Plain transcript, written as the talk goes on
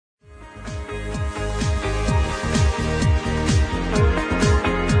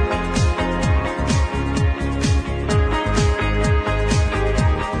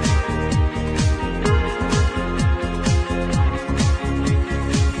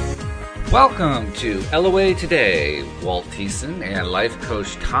Welcome to LOA Today. Walt and life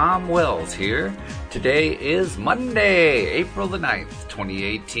coach Tom Wells here. Today is Monday, April the 9th,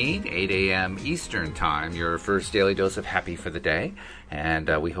 2018, 8 a.m. Eastern Time, your first daily dose of happy for the day. And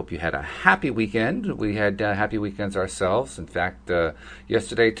we hope you had a happy weekend. We had happy weekends ourselves. In fact,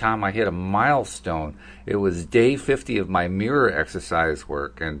 yesterday, Tom, I hit a milestone. It was day 50 of my mirror exercise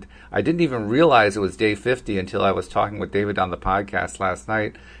work. And I didn't even realize it was day 50 until I was talking with David on the podcast last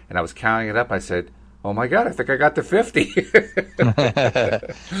night. And I was counting it up. I said, oh my God, I think I got to 50.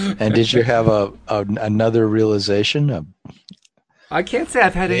 And did you have another realization? I can't say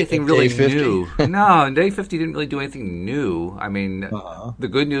I've had anything really new. No, day 50 didn't really do anything new. I mean, the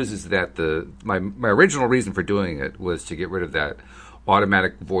good news is that my original reason for doing it was to get rid of that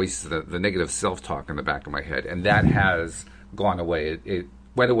automatic voice, the negative self-talk in the back of my head. And that has gone away. It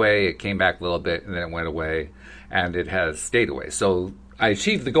went away, it came back a little bit, and then it went away, and it has stayed away. So I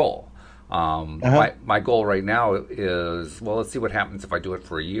achieved the goal. My goal right now is, well, let's see what happens if I do it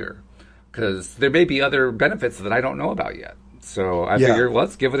for a year. Because there may be other benefits that I don't know about yet. So I figure, well,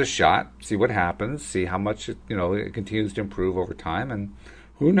 let's give it a shot, see what happens, see how much it continues to improve over time, and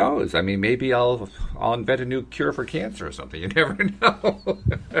who knows? I mean, maybe I'll invent a new cure for cancer or something. You never know.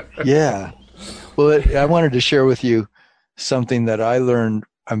 Yeah. Well, I wanted to share with you something that I learned.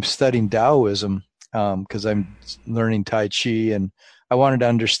 I'm studying Taoism because I'm learning Tai Chi, and I wanted to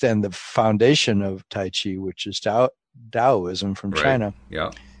understand the foundation of Tai Chi, which is Taoism from China. Yeah.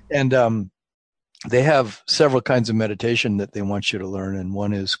 And they have several kinds of meditation that they want you to learn, and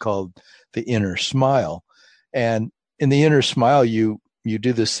one is called the inner smile. And in the inner smile, you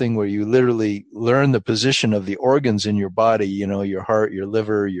do this thing where you literally learn the position of the organs in your body, your heart, your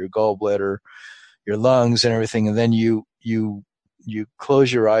liver, your gallbladder, your lungs, and everything. And then you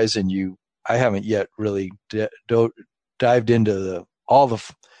close your eyes, and I haven't yet really dived into all the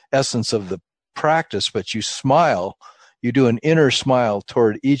essence of the practice, but you smile. You do an inner smile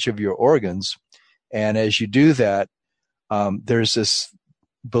toward each of your organs. And as you do that, there's this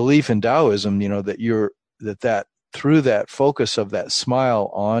belief in Taoism, that through that focus of that smile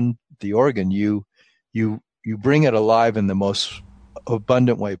on the organ, you bring it alive in the most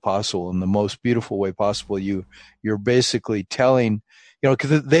abundant way possible, in the most beautiful way possible. You're basically telling,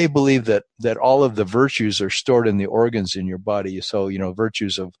 because they believe that all of the virtues are stored in the organs in your body. So,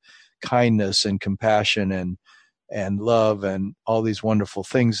 virtues of kindness and compassion and love and all these wonderful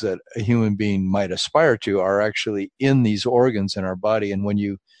things that a human being might aspire to are actually in these organs in our body. And when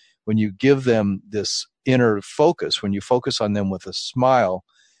you give them this inner focus, when you focus on them with a smile,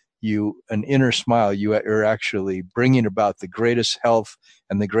 an inner smile, you're actually bringing about the greatest health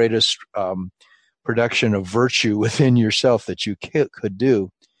and the greatest production of virtue within yourself that you could do.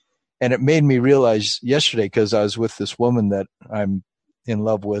 And it made me realize yesterday, because I was with this woman that I'm in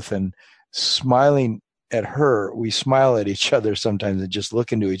love with, and smiling at her, we smile at each other sometimes and just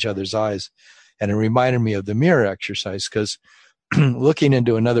look into each other's eyes. And it reminded me of the mirror exercise, because looking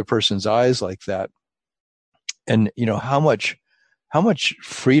into another person's eyes like that, and how much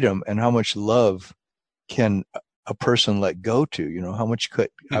freedom and how much love can a person let go to, how much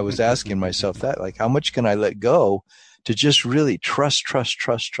I was asking myself that, like, how much can I let go to just really trust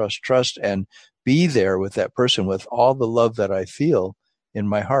and be there with that person with all the love that I feel in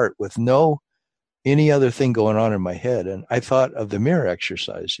my heart, with no any other thing going on in my head. And I thought of the mirror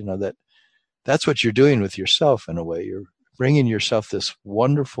exercise, that's what you're doing with yourself in a way. You're bringing yourself this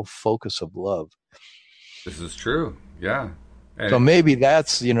wonderful focus of love. This is true. Yeah. So maybe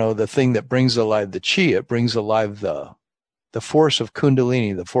that's, the thing that brings alive the chi. It brings alive the force of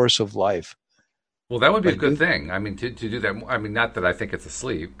Kundalini, the force of life. Well, that would be a good thing. I mean, to do that. I mean, not that I think it's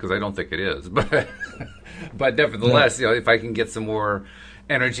asleep, because I don't think it is, but nevertheless, if I can get some more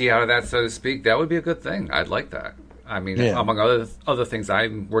energy out of that, so to speak, that would be a good thing. I'd like that. I mean, among other things,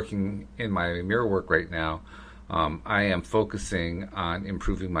 I'm working in my mirror work right now. I am focusing on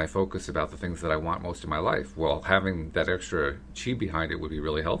improving my focus about the things that I want most in my life. Well, having that extra chi behind it would be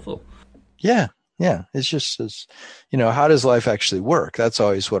really helpful. Yeah. It's just, how does life actually work? That's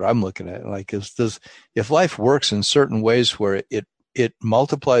always what I'm looking at. Like, if life works in certain ways where it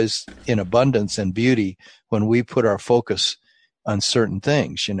multiplies in abundance and beauty when we put our focus on certain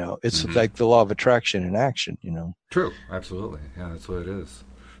things, it's like the law of attraction in action, True. Absolutely. Yeah, that's what it is.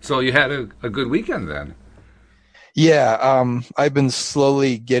 So you had a good weekend then. Yeah. I've been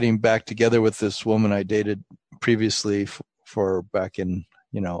slowly getting back together with this woman I dated previously for back in,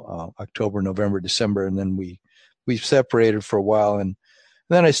 October, November, December. And then we separated for a while. And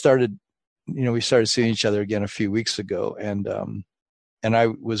then we started seeing each other again a few weeks ago. And I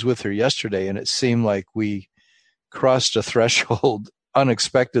was with her yesterday, and it seemed like we crossed a threshold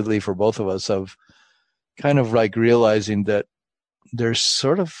unexpectedly for both of us, of kind of like realizing that there's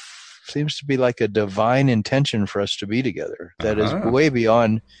sort of seems to be like a divine intention for us to be together that is way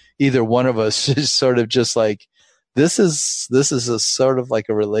beyond either one of us. Is sort of just like, this is a sort of like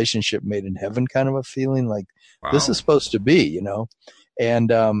a relationship made in heaven kind of a feeling, like this is supposed to be, you know.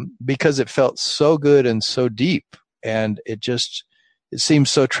 And because it felt so good and so deep, and it seems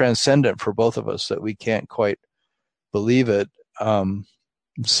so transcendent for both of us that we can't quite believe it.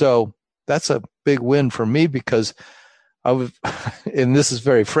 So that's a big win for me, because and this is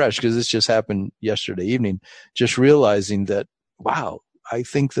very fresh because this just happened yesterday evening, just realizing that, wow, I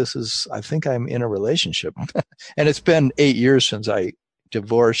think I'm in a relationship. And it's been 8 years since I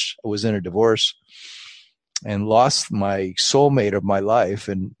was in a divorce and lost my soulmate of my life,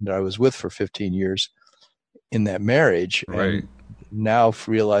 and that I was with for 15 years in that marriage. Right. And now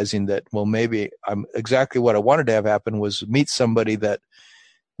realizing that, well, maybe I'm exactly what I wanted to have happen was meet somebody that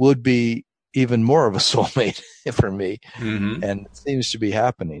would be even more of a soulmate for me. Mm-hmm. And it seems to be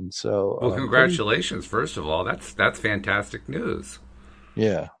happening. So, well, congratulations, first of all. That's fantastic news.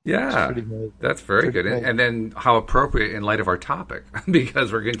 Yeah. That's very good. And then how appropriate in light of our topic,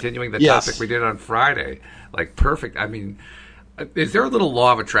 because we're continuing the topic we did on Friday. Like, perfect. I mean, is there a little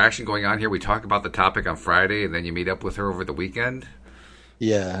law of attraction going on here? We talk about the topic on Friday and then you meet up with her over the weekend?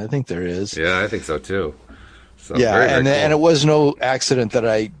 Yeah, I think there is. Yeah, I think so too. So yeah, very, very cool. And it was no accident that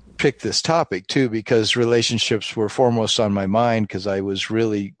I picked this topic too, because relationships were foremost on my mind, because I was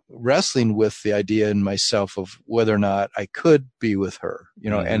really wrestling with the idea in myself of whether or not I could be with her, you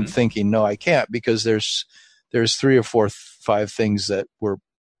know, and thinking, no, I can't, because there's 3 or 4, 5 things that were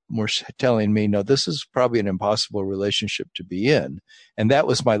telling me, no, this is probably an impossible relationship to be in. And that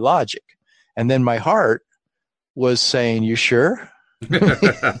was my logic. And then my heart was saying, you sure? You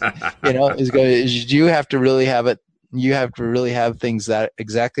know, do you have to really have it? You have to really have things that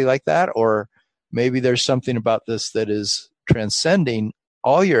exactly like that, or maybe there's something about this that is transcending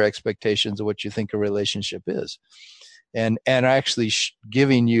all your expectations of what you think a relationship is, and actually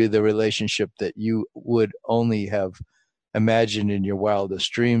giving you the relationship that you would only have imagined in your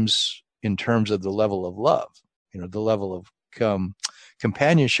wildest dreams, in terms of the level of love, you know, the level of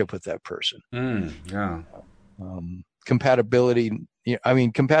companionship with that person. Compatibility. I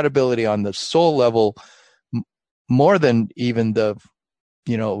mean, compatibility on the soul level, more than even the,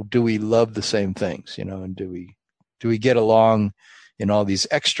 you know, do we love the same things, you know, and do we get along in all these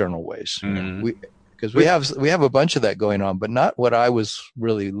external ways? You know, because we have a bunch of that going on, but not what I was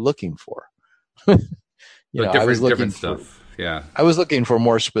really looking for. I was looking for stuff. Yeah, I was looking for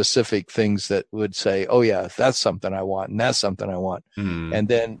more specific things that would say, oh yeah, that's something I want, and that's something I want. And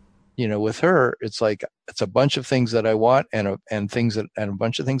then, you know, with her, it's like, it's a bunch of things that I want, and a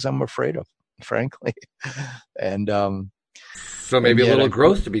bunch of things I'm afraid of, frankly. And so maybe a little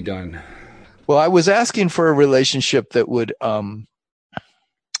growth to be done. Well, I was asking for a relationship that would,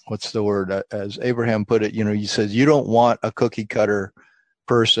 what's the word? As Abraham put it, you know, he says, you don't want a cookie cutter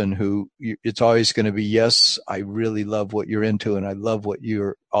person who it's always going to be, yes, I really love what you're into and I love what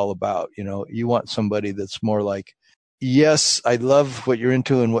you're all about. You know, you want somebody that's more like, yes, I love what you're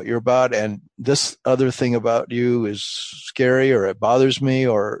into and what you're about, and this other thing about you is scary, or it bothers me,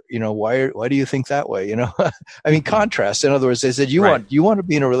 or, you know, why do you think that way? You know, I mean, contrast. In other words, they said you want to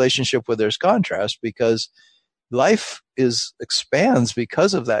be in a relationship where there's contrast, because life expands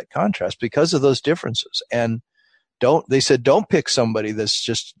because of that contrast, because of those differences. And they said don't pick somebody that's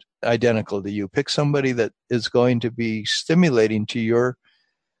just identical to you. Pick somebody that is going to be stimulating to your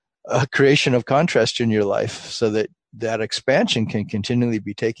creation of contrast in your life, so that expansion can continually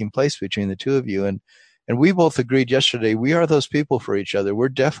be taking place between the two of you. And we both agreed yesterday, we are those people for each other. We're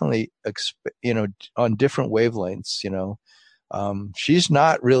definitely, you know, on different wavelengths, you know. She's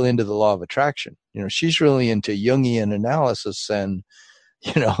not really into the law of attraction. You know, she's really into Jungian analysis and,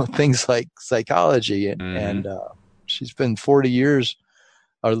 you know, things like psychology. And she's been 40 years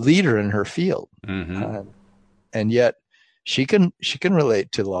a leader in her field. And yet, she can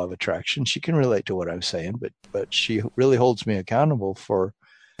relate to the law of attraction. She can relate to what I'm saying, but she really holds me accountable for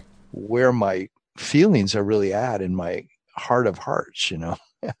where my feelings are really at in my heart of hearts, you know.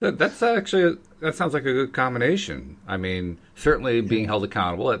 That sounds like a good combination. I mean, certainly being held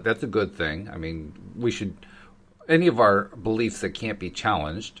accountable, that's a good thing. I mean, any of our beliefs that can't be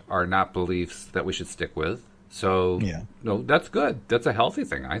challenged are not beliefs that we should stick with. So, no, that's good. That's a healthy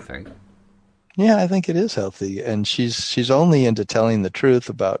thing, I think. Yeah, I think it is healthy, and she's only into telling the truth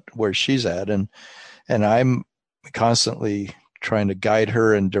about where she's at, and I'm constantly trying to guide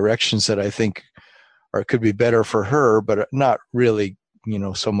her in directions that I think could be better for her, but not really, you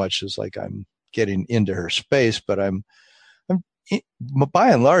know, so much as like I'm getting into her space, but I'm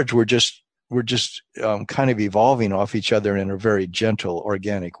by and large, we're just kind of evolving off each other in a very gentle,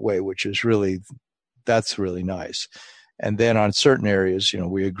 organic way, which is that's really nice. And then on certain areas,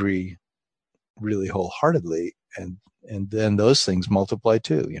 we agree really wholeheartedly, and then those things multiply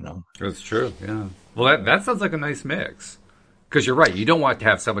too. That's true. Yeah. Well, that sounds like a nice mix. Because you're right. You don't want to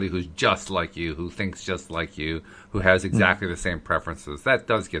have somebody who's just like you, who thinks just like you, who has exactly the same preferences. That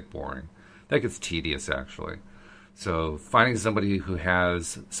does get boring. That gets tedious, actually. So finding somebody who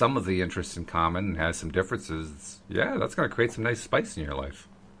has some of the interests in common and has some differences, that's going to create some nice spice in your life.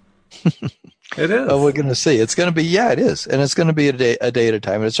 It is. Well, we're going to see. It's going to be, it is. And it's going to be a day at a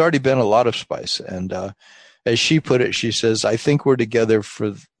time. And it's already been a lot of spice. And as she put it, she says, I think we're together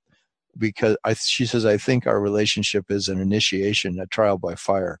she says, I think our relationship is an initiation, a trial by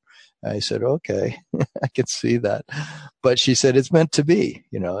fire. I said, okay, I could see that. But she said, it's meant to be,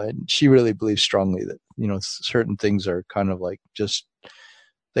 and she really believes strongly that, certain things are kind of like just,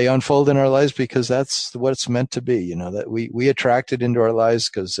 they unfold in our lives because that's what it's meant to be, that we attract it into our lives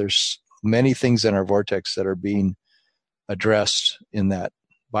because there's many things in our vortex that are being addressed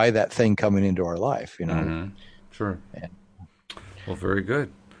by that thing coming into our life, Mm-hmm. Sure. Well, very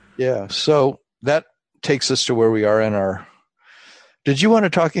good. Yeah. So that takes us to where we are in our. Did you want to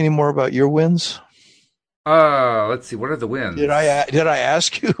talk any more about your wins? Let's see. What are the wins? Did I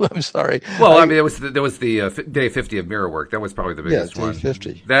ask you? I'm sorry. Well, there was the day 50 of mirror work. That was probably the biggest one.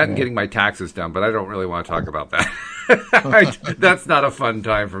 50. That and getting my taxes done, but I don't really want to talk about that. That's not a fun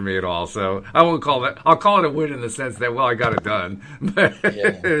time for me at all. So I won't call that. I'll call it a win in the sense that I got it done, but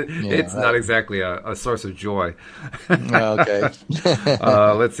it's not exactly a source of joy. Okay.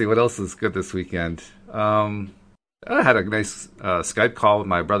 Let's see what else is good this weekend. I had a nice Skype call with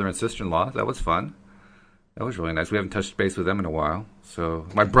my brother and sister-in-law. That was fun. That was really nice. We haven't touched base with them in a while. So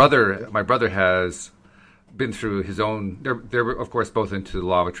my brother has been through his own. They're of course both into the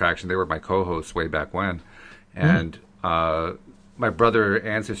law of attraction. They were my co-hosts way back when, and my brother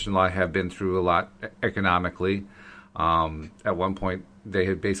and sister-in-law have been through a lot economically. At one point, they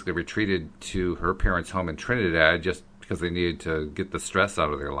had basically retreated to her parents' home in Trinidad just because they needed to get the stress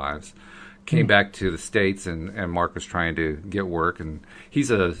out of their lives. Came back to the States, and Mark was trying to get work. And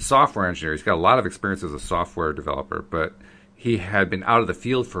he's a software engineer. He's got a lot of experience as a software developer, but he had been out of the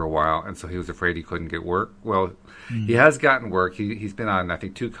field for a while, and so he was afraid he couldn't get work. Well, he has gotten work. He's been on, I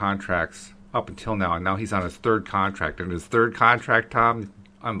think, 2 contracts up until now, and now he's on his 3rd contract. And his 3rd contract, Tom,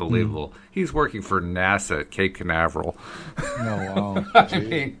 unbelievable. He's working for NASA at Cape Canaveral. Oh, wow. I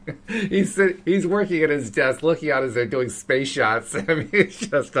mean, he's working at his desk, looking out as they're doing space shots. I mean, it's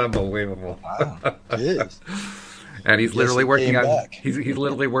just unbelievable. Wow, it is. And he's literally working on he's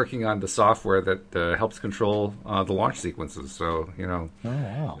literally working on the software that helps control the launch sequences. So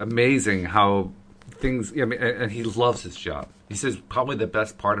amazing how things. I mean, and he loves his job. He says probably the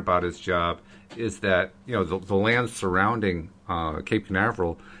best part about his job is that the land surrounding Cape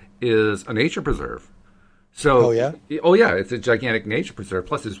Canaveral is a nature preserve. So it's a gigantic nature preserve.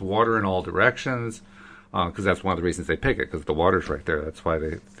 Plus, there's water in all directions because that's one of the reasons they pick it, because the water's right there. That's why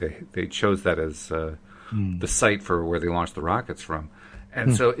they chose that as the site for where they launched the rockets from.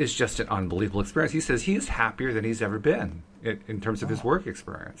 And so it's just an unbelievable experience. He says he's happier than he's ever been in terms of his work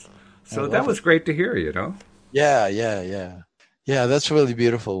experience. So that was great to hear, Yeah, that's really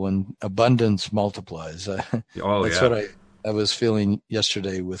beautiful when abundance multiplies. That's what I was feeling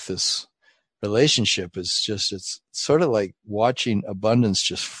yesterday with this relationship. It's sort of like watching abundance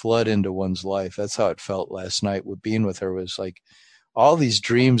just flood into one's life. That's how it felt last night with being with her. Was like all these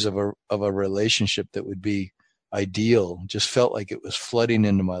dreams of a relationship that would be ideal just felt like it was flooding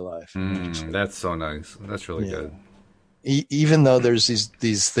into my life. That's so nice. That's really good. Even though there's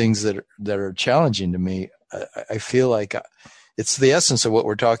these things that are challenging to me, I feel like it's the essence of what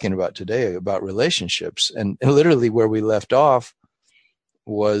we're talking about today, about relationships. And literally where we left off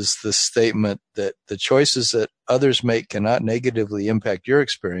was the statement that the choices that others make cannot negatively impact your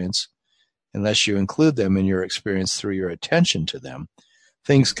experience unless you include them in your experience through your attention to them.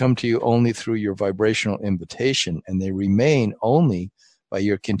 Things come to you only through your vibrational invitation, and they remain only by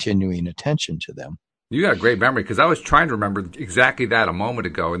your continuing attention to them. You got a great memory, because I was trying to remember exactly that a moment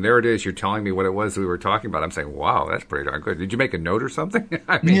ago, and there it is. You're telling me what it was we were talking about. I'm saying, wow, that's pretty darn good. Did you make a note or something?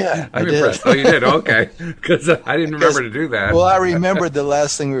 I'm impressed. Oh, you did? Okay. Because I didn't remember to do that. Well, I remembered the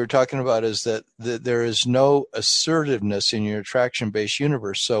last thing we were talking about is that there is no assertiveness in your attraction-based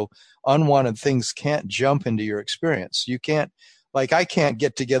universe, so unwanted things can't jump into your experience. You can't, like I can't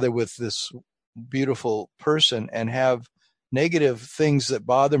get together with this beautiful person and have negative things that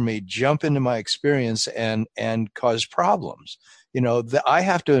bother me jump into my experience and cause problems. I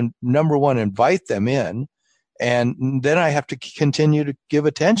have to, number one, invite them in And then I have to continue to give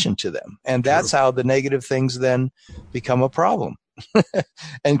attention to them. And that's how the negative things then become a problem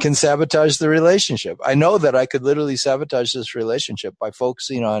and can sabotage the relationship. I know that I could literally sabotage this relationship by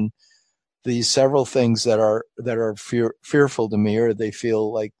focusing on these several things that are fearful to me, or they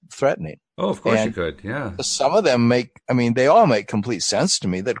feel like threatening. Oh, of course you could. Yeah. Some of them they all make complete sense to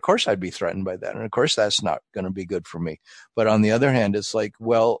me, that of course I'd be threatened by that. And of course that's not going to be good for me. But on the other hand, it's like,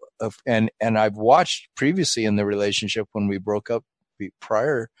 well, and I've watched previously in the relationship when we broke up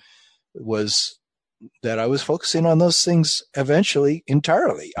prior, was that I was focusing on those things eventually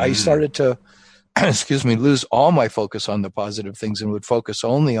entirely. I started to, lose all my focus on the positive things and would focus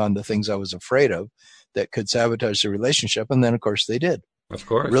only on the things I was afraid of that could sabotage the relationship. And then of course they did. Of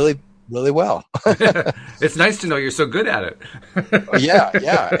course. Really well. It's nice to know you're so good at it.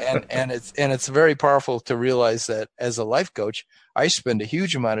 Yeah. And it's very powerful to realize that as a life coach, I spend a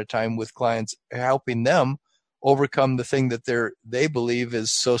huge amount of time with clients helping them overcome the thing that they believe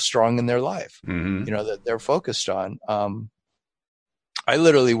is so strong in their life, that they're focused on. I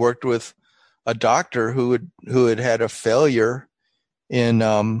literally worked with a doctor who had a failure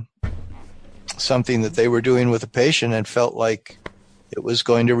in something that they were doing with a patient and felt like it was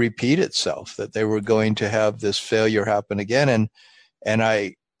going to repeat itself, that they were going to have this failure happen again.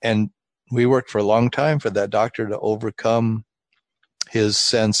 And we worked for a long time for that doctor to overcome his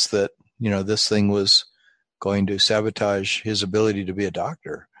sense that, this thing was going to sabotage his ability to be a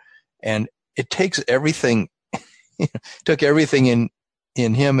doctor. And it takes everything, took everything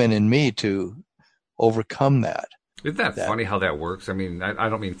in him and in me to overcome that. Isn't that funny how that works? I mean, I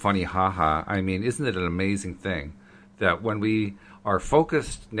don't mean funny, haha. I mean, isn't it an amazing thing that when we are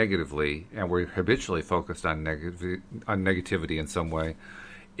focused negatively and we're habitually focused on negativity in some way,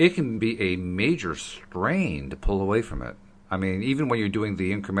 it can be a major strain to pull away from it. I mean, even when you're doing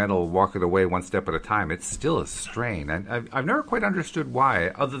the incremental walk it away one step at a time, it's still a strain. And I've never quite understood why,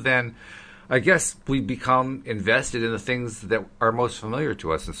 other than I guess we become invested in the things that are most familiar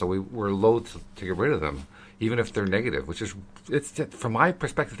to us, and so we're loath to get rid of them, even if they're negative, it's from my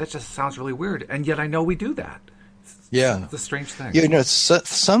perspective, that just sounds really weird. And yet I know we do that. It's a strange thing.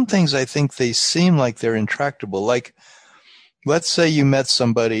 Some things I think they seem like they're intractable. Like, let's say you met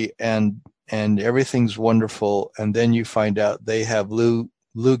somebody and everything's wonderful, and then you find out they have Lou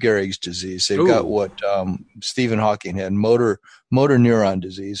Gehrig's disease. They've got what Stephen Hawking had, motor neuron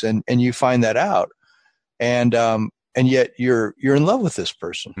disease, and you find that out, and yet you're in love with this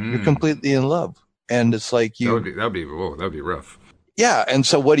person. You're completely in love, and it's like that'd be rough. Yeah, and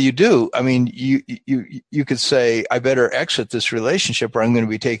so what do? I mean, you could say, I better exit this relationship, or I'm going to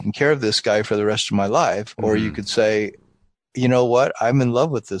be taking care of this guy for the rest of my life, or you could say, you know what, I'm in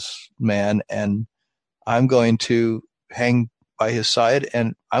love with this man, and I'm going to hang by his side,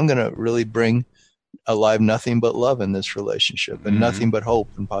 and I'm going to really bring alive nothing but love in this relationship, and nothing but hope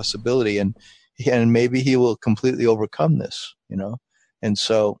and possibility, and maybe he will completely overcome this, and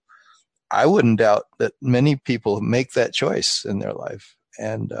so I wouldn't doubt that many people make that choice in their life.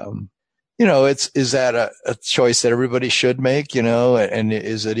 And, is that a choice that everybody should make, and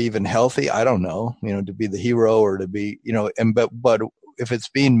is it even healthy? I don't know, to be the hero or to be, but if it's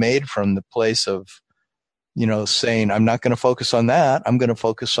being made from the place of, saying, I'm not going to focus on that, I'm going to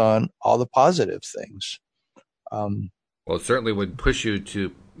focus on all the positive things. Well, it certainly would push you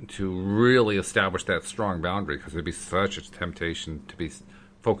to really establish that strong boundary, because it'd be such a temptation to be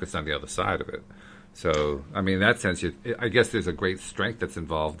focused on the other side of it. So, I mean, in that sense, I guess there's a great strength that's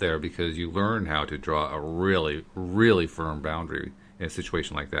involved there, because you learn how to draw a really, really firm boundary in a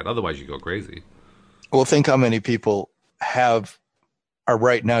situation like that. Otherwise, you go crazy. Well, think how many people are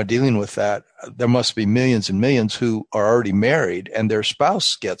right now dealing with that. There must be millions and millions who are already married, and their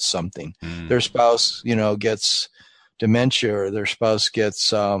spouse gets something. Their spouse, gets dementia, or their spouse gets,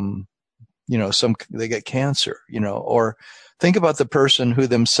 they get cancer, or think about the person who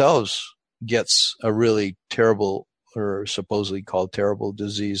themselves gets a really terrible, or supposedly called terrible,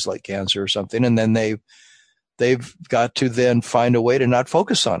 disease like cancer or something, and then they've got to then find a way to not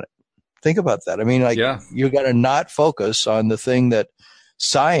focus on it. Think about that. I mean, you got to not focus on the thing that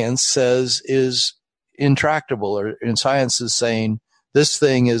science says is intractable, and science is saying this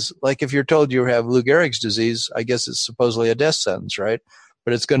thing is, like, if you're told you have Lou Gehrig's disease, I guess it's supposedly a death sentence, right?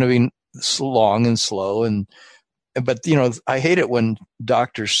 But it's going to be long and slow, but I hate it when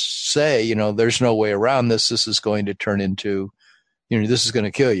doctors say, there's no way around this. This is going to turn into, this is going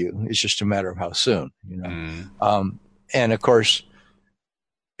to kill you. It's just a matter of how soon, and of course,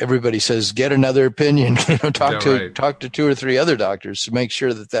 everybody says, get another opinion, talk to 2 or 3 other doctors to make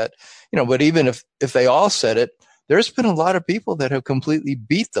sure that, but even if they all said it, there's been a lot of people that have completely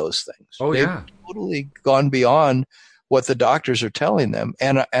beat those things. They've totally gone beyond what the doctors are telling them.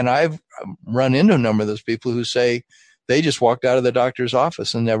 And I've run into a number of those people who say they just walked out of the doctor's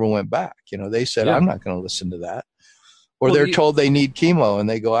office and never went back. They said, I'm not going to listen to that. Or they're told they need chemo and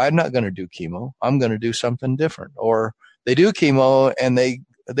they go, I'm not going to do chemo. I'm going to do something different. Or they do chemo and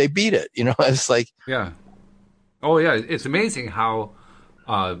they beat it. It's like, yeah. Oh yeah. It's amazing how,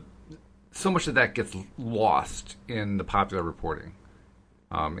 so much of that gets lost in the popular reporting,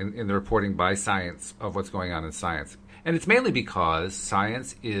 in the reporting by science of what's going on in science. And it's mainly because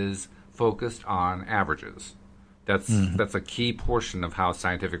science is focused on averages. That's a key portion of how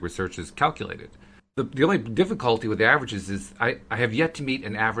scientific research is calculated. The only difficulty with the averages is I have yet to meet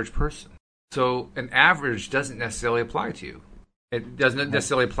an average person. So an average doesn't necessarily apply to you. It doesn't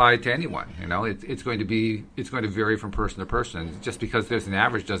necessarily apply to anyone. It's going to vary from person to person. Just because there's an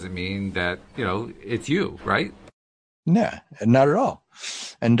average doesn't mean that it's you, right? Yeah, not at all.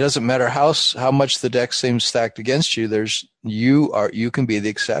 And it doesn't matter how much the deck seems stacked against you. You can be the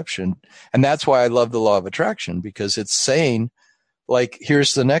exception, and that's why I love the law of attraction, because it's saying, like,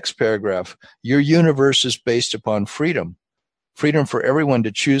 here's the next paragraph: your universe is based upon freedom for everyone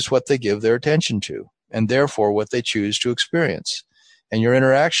to choose what they give their attention to, and therefore what they choose to experience. And your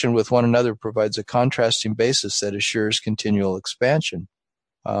interaction with one another provides a contrasting basis that assures continual expansion.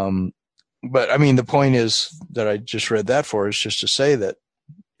 But I mean, the point is that I just read that for is just to say that,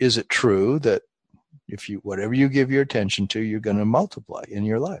 is it true that whatever you give your attention to, you're going to multiply in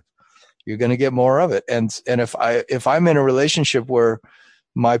your life? You're going to get more of it. And if I'm in a relationship where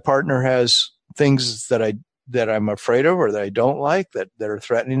my partner has things that I'm afraid of or that I don't like, that are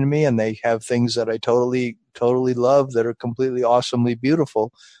threatening to me, and they have things that I totally love that are completely awesomely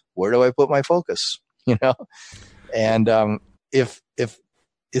beautiful, where do I put my focus? And if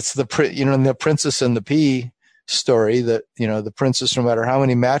it's in the Princess and the Pea story, that the princess, no matter how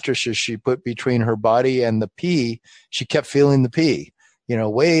many mattresses she put between her body and the pea, she kept feeling the pea,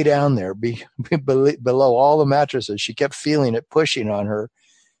 way down there below all the mattresses. She kept feeling it pushing on her.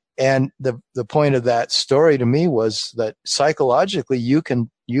 And the point of that story to me was that psychologically you can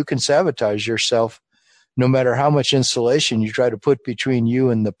sabotage yourself no matter how much insulation you try to put between you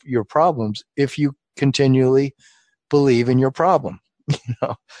and your problems, if you continually believe in your problem.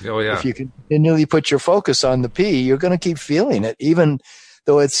 Oh, yeah. If you continually put your focus on the P, you're going to keep feeling it, even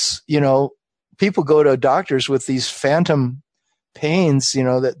though it's, people go to doctors with these phantom pains,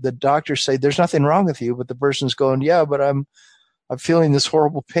 that the doctors say there's nothing wrong with you, but the person's going, yeah, but I'm feeling this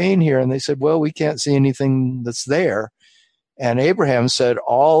horrible pain here. And they said, well, we can't see anything that's there. And Abraham said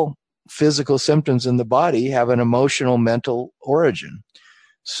all physical symptoms in the body have an emotional, mental origin.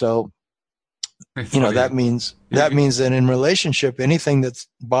 So, that means that in relationship, anything that's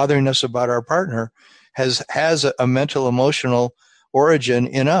bothering us about our partner has a mental, emotional origin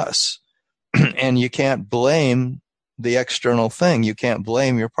in us. And you can't blame the external thing. You can't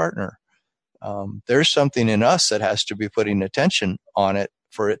blame your partner. There's something in us that has to be putting attention on it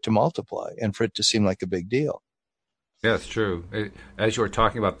for it to multiply and for it to seem like a big deal. Yeah, it's true. As you were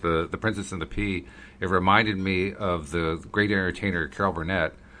talking about the Princess and the Pea, it reminded me of the great entertainer Carol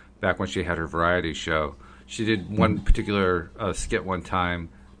Burnett back when she had her variety show. She did one particular skit one time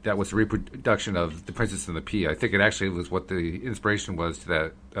that was a reproduction of The Princess and the Pea. I think it actually was what the inspiration was to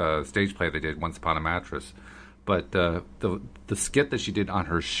that stage play they did, Once Upon a Mattress. But the skit that she did on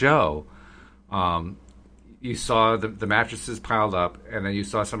her show, you saw the mattresses piled up, and then you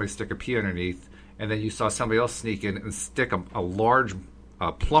saw somebody stick a pea underneath, and then you saw somebody else sneak in and stick a large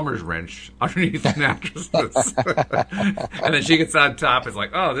plumber's wrench underneath the mattresses. And then she gets on top. It's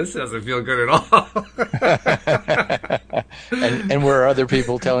like, oh, this doesn't feel good at all. and were other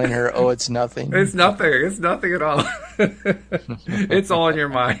people telling her, oh, it's nothing? It's nothing. It's nothing at all. It's all in your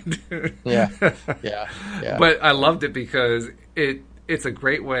mind. Yeah. But I loved it because it's a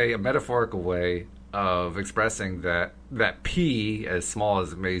great way, a metaphorical way of expressing that P, as small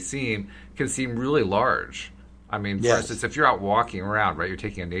as it may seem, can seem really large. I mean, for instance, if you're out walking around, right, you're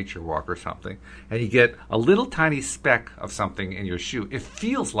taking a nature walk or something, and you get a little tiny speck of something in your shoe, it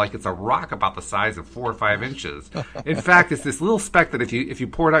feels like it's a rock about the size of 4 or 5 inches. In fact, it's this little speck that if you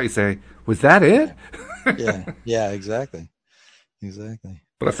pour it out, you say, was that it? Yeah, exactly.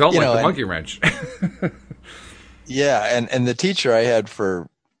 But I felt like the monkey wrench. Yeah, and the teacher I had for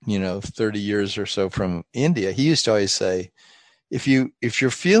 30 years or so from India, he used to always say, if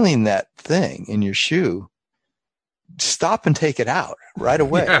you're feeling that thing in your shoe, stop and take it out right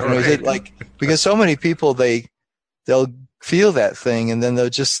away. Yeah, right. Like, because so many people they'll feel that thing and then they'll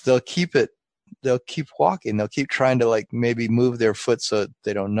keep walking. They'll keep trying to, like, maybe move their foot so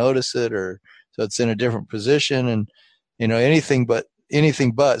they don't notice it, or so it's in a different position, and anything but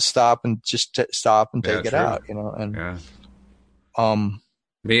anything but stop and just stop and take it true. out, and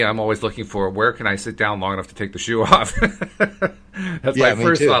me, I'm always looking for where can I sit down long enough to take the shoe off. That's my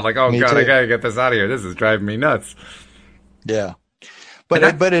first thought. Like, oh God, I gotta get this out of here. This is driving me nuts. Yeah, but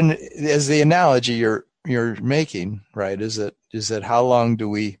as the analogy you're making, right? Is that how long do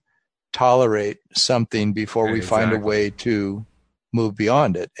we tolerate something before we find a way to move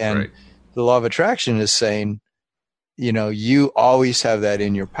beyond it? And the law of attraction is saying, you always have that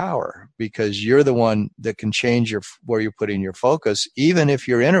in your power, because you're the one that can change where you're putting your focus. Even if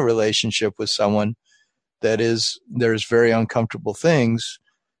you're in a relationship with someone there's very uncomfortable things,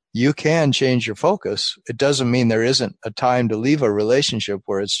 you can change your focus. It doesn't mean there isn't a time to leave a relationship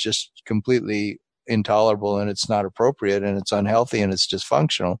where it's just completely intolerable and it's not appropriate and it's unhealthy and it's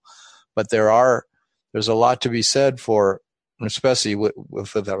dysfunctional. But there's a lot to be said for, especially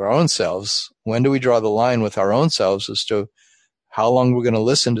with our own selves. When do we draw the line with our own selves as to how long we're going to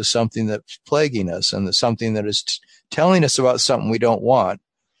listen to something that's plaguing us and something that is telling us about something we don't want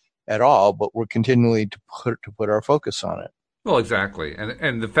at all, but we're continually to put our focus on it. Well, exactly.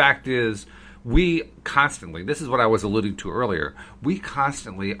 And the fact is, we constantly, this is what I was alluding to earlier, we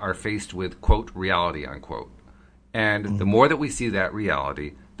constantly are faced with, quote, reality, unquote. And the more that we see that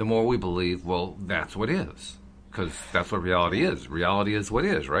reality, the more we believe, well, that's what is. Because that's what reality is. Reality is what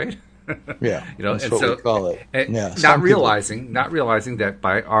is, right? Yeah, that's and what so, we call it. Yeah, not realizing that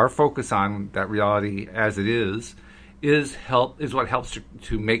by our focus on that reality as it is what helps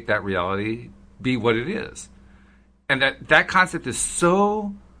to make that reality be what it is. And that concept is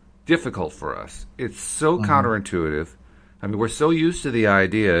so difficult for us. It's so counterintuitive. I mean, we're so used to the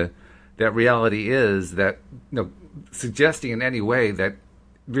idea that reality is that, suggesting in any way that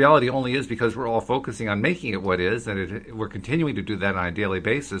reality only is because we're all focusing on making it what is, and we're continuing to do that on a daily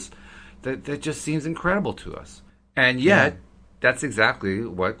basis, that just seems incredible to us. And yet, that's exactly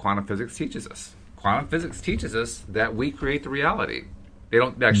what quantum physics teaches us. Quantum physics teaches us that we create the reality. They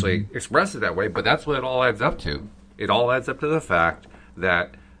don't actually express it that way, but that's what it all adds up to. It all adds up to the fact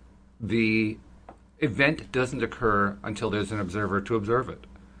that the event doesn't occur until there's an observer to observe it.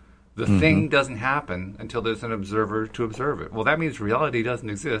 The thing doesn't happen until there's an observer to observe it. Well, that means reality doesn't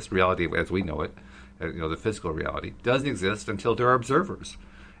exist. Reality, as we know it, the physical reality, doesn't exist until there are observers.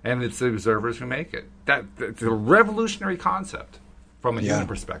 And it's the observers who make it. It's a revolutionary concept from a human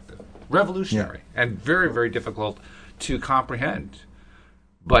perspective. Revolutionary. And very, very difficult to comprehend.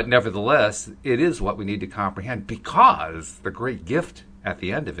 But nevertheless, it is what we need to comprehend, because the great gift at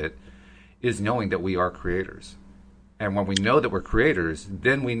the end of it is knowing that we are creators. And when we know that we're creators,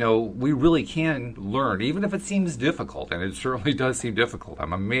 then we know we really can learn, even if it seems difficult, and it certainly does seem difficult.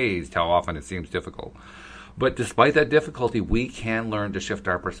 I'm amazed how often it seems difficult. But despite that difficulty, we can learn to shift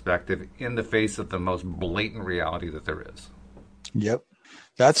our perspective in the face of the most blatant reality that there is. Yep.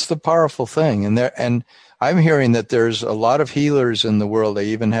 That's the powerful thing. And I'm hearing that there's a lot of healers in the world. They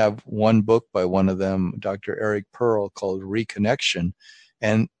even have one book by one of them, Dr. Eric Pearl, called Reconnection.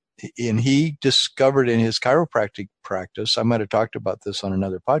 And he discovered in his chiropractic practice, I might have talked about this on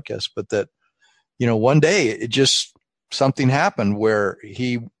another podcast, but that, one day it just, something happened where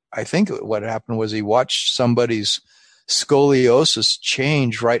I think what happened was he watched somebody's scoliosis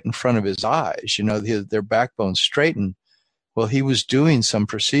change right in front of his eyes, their backbone straightened. Well, he was doing some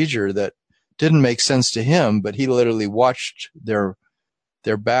procedure that didn't make sense to him, but he literally watched their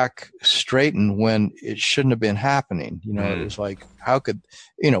back straighten when it shouldn't have been happening. It was like, how could,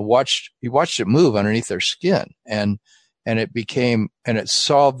 he watched it move underneath their skin, and it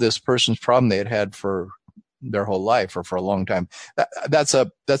solved this person's problem they had had for their whole life or for a long time. That's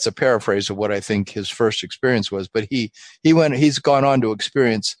a paraphrase of what I think his first experience was, but he's gone on to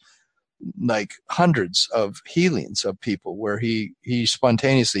experience like hundreds of healings of people where he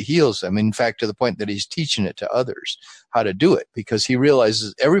spontaneously heals them. In fact, to the point that he's teaching it to others how to do it, because he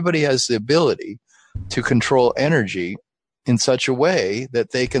realizes everybody has the ability to control energy in such a way that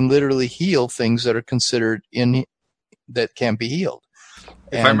they can literally heal things that are considered that can't be healed.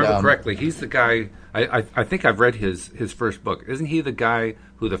 If I remember correctly, he's the guy, I think I've read his first book. Isn't he the guy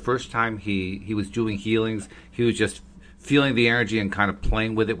who the first time he was doing healings, he was just feeling the energy and kind of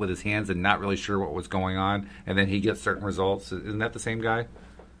playing with it with his hands and not really sure what was going on, and then he gets certain results? Isn't that the same guy?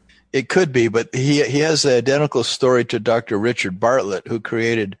 It could be, but he has the identical story to Dr. Richard Bartlett, who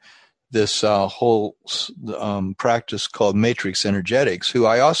created this whole practice called matrix energetics, who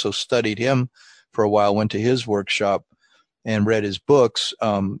I also studied him for a while, went to his workshop and read his books.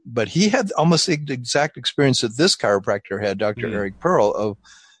 But he had almost the exact experience that this chiropractor had, Dr. Eric Pearl, of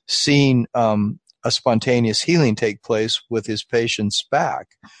seeing a spontaneous healing take place with his patient's back,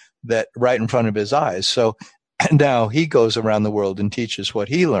 that right in front of his eyes. So And now he goes around the world and teaches what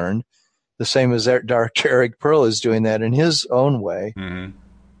he learned, the same as Dr. Eric Pearl is doing that in his own way. Mm-hmm.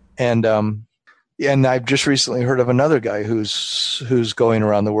 And I've just recently heard of another guy who's going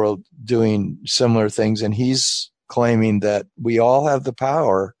around the world doing similar things, and he's claiming that we all have the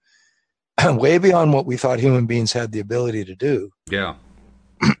power way beyond what we thought human beings had the ability to do. Yeah.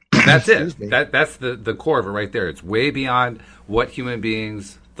 That's it. That's the core of it right there. It's way beyond what human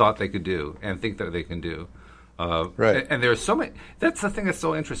beings thought they could do and think that they can do. Right. And there are so many. That's the thing that's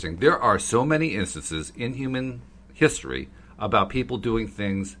so interesting. There are so many instances in human history about people doing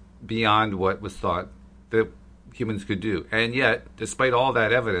things beyond what was thought that humans could do. And yet, despite all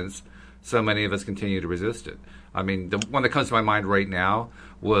that evidence, so many of us continue to resist it. I mean, the one that comes to my mind right now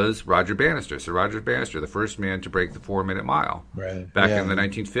was Roger Bannister. So Roger Bannister, the first man to break the 4-minute mile back in the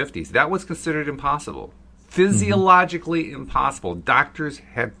 1950s. That was considered impossible. Physiologically impossible. Doctors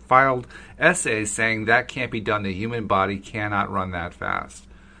had filed essays saying that can't be done. The human body cannot run that fast.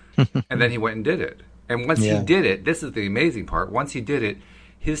 And then he went and did it. And once he did it, this is the amazing part, once he did it,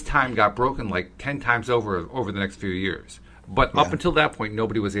 his time got broken like 10 times over the next few years. But up until that point,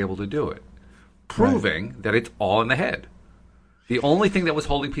 nobody was able to do it, proving that it's all in the head. The only thing that was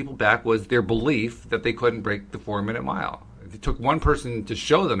holding people back was their belief that they couldn't break the 4-minute mile. It took one person to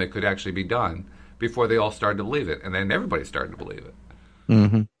show them it could actually be done before they all started to believe it, and then everybody started to believe it.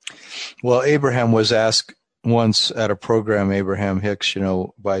 Mm-hmm. Well, Abraham was asked once at a program, Abraham-Hicks,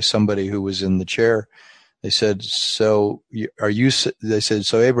 by somebody who was in the chair. They said, so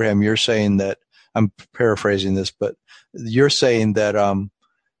Abraham, you're saying that, I'm paraphrasing this, but you're saying that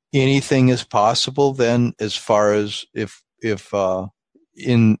anything is possible then, as far as if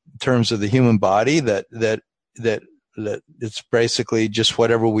in terms of the human body, that it's basically just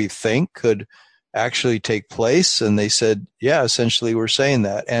whatever we think could actually take place? And they said, yeah, essentially we're saying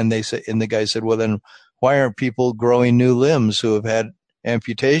that. And the guy said, well, then why aren't people growing new limbs who have had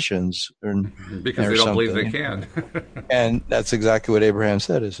amputations? Because they don't believe they can. And that's exactly what Abraham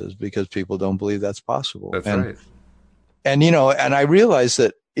said. It says, because people don't believe that's possible. That's right. And, and I realize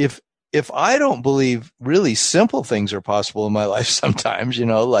that if I don't believe really simple things are possible in my life sometimes,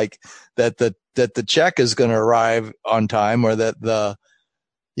 like that the check is going to arrive on time, or that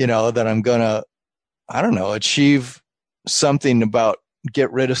that I'm going to, I don't know, achieve something about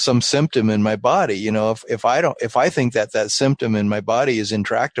get rid of some symptom in my body. If I think that symptom in my body is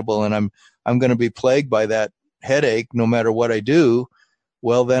intractable and I'm going to be plagued by that headache no matter what I do,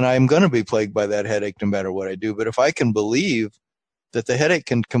 well, then I'm going to be plagued by that headache no matter what I do. But if I can believe that the headache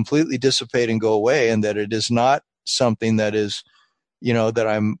can completely dissipate and go away, and that it is not something that is, that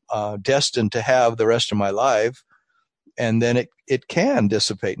I'm destined to have the rest of my life, and then it can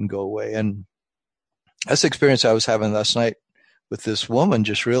dissipate and go away. And that's the experience I was having last night with this woman,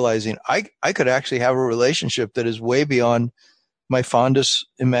 just realizing I could actually have a relationship that is way beyond my fondest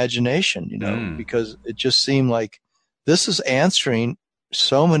imagination, because it just seemed like this is answering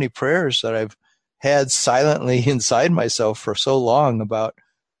so many prayers that I've had silently inside myself for so long about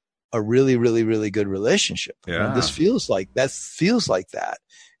a really, really, really good relationship. Yeah. This feels like that.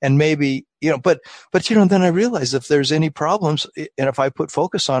 And maybe, but then I realize if there's any problems, and if I put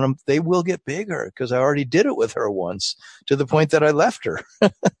focus on them, they will get bigger, because I already did it with her once, to the point that I left her.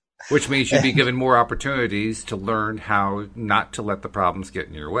 Which means you'd be given more opportunities to learn how not to let the problems get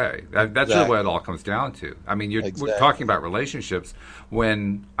in your way. That's really what it all comes down to. I mean, we're talking about relationships.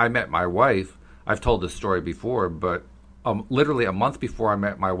 When I met my wife, I've told this story before, but literally a month before I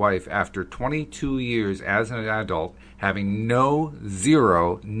met my wife, after 22 years as an adult, having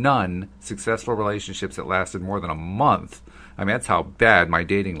none successful relationships that lasted more than a month. I mean, that's how bad my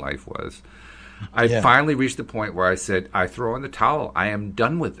dating life was. I finally reached the point where I said, I throw in the towel. I am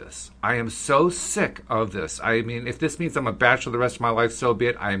done with this. I am so sick of this. I mean, if this means I'm a bachelor the rest of my life, so be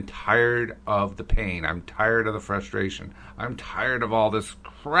it. I am tired of the pain. I'm tired of the frustration. I'm tired of all this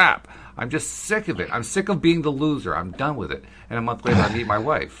crap. I'm just sick of it. I'm sick of being the loser. I'm done with it. And a month later, I meet my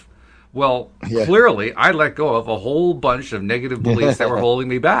wife. Well, clearly, I let go of a whole bunch of negative beliefs that were holding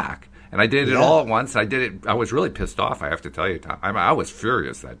me back. And I did it all at once. I did it. I was really pissed off, I have to tell you, Tom. I was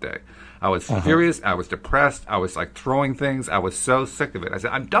furious that day. I was furious. I was depressed. I was like throwing things. I was so sick of it. I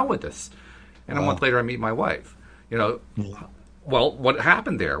said, I'm done with this. And a month later, I meet my wife. Well, what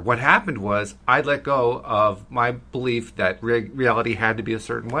happened there? What happened was I let go of my belief that reality had to be a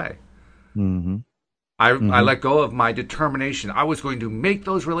certain way. Mm-hmm. I let go of my determination. I was going to make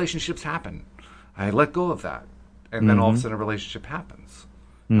those relationships happen. I let go of that. And then all of a sudden a relationship happens.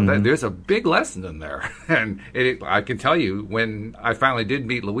 Mm-hmm. There's a big lesson in there. And I can tell you, when I finally did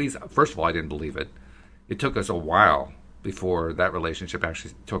meet Louise, first of all, I didn't believe it. It took us a while before that relationship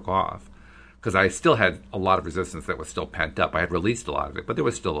actually took off. because I still had a lot of resistance that was still pent up. I had released a lot of it, but there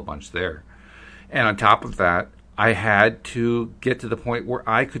was still a bunch there. And on top of that, I had to get to the point where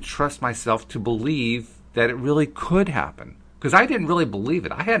I could trust myself to believe that it really could happen. Because I didn't really believe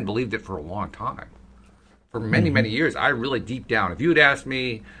it. I hadn't believed it for a long time. For many, many years, I really deep down, if you had asked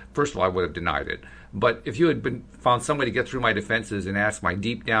me, first of all, I would have denied it. But if you had found some way to get through my defenses and ask my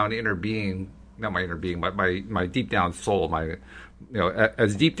deep down inner being, not my inner being, but my deep down soul,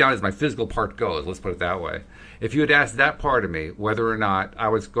 as deep down as my physical part goes, let's put it that way. If you had asked that part of me whether or not I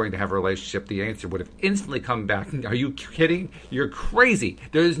was going to have a relationship, the answer would have instantly come back. Are you kidding? You're crazy.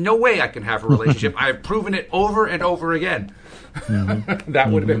 There is no way I can have a relationship. I have proven it over and over again. Mm-hmm.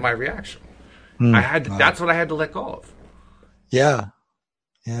 That would have been my reaction. Mm-hmm. That's what I had to let go of. Yeah.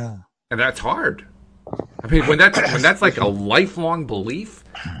 And that's hard. I mean, when that's like a lifelong belief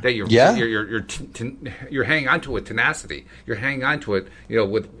that you're hanging on to it tenacity. You're hanging on to it,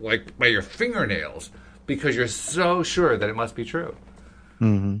 with like by your fingernails because you're so sure that it must be true.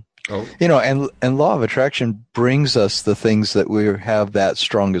 Mm-hmm. Oh. And law of attraction brings us the things that we have that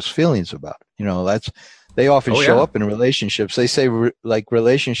strongest feelings about. They often show up in relationships. They say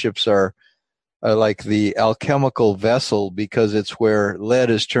relationships are like the alchemical vessel because it's where lead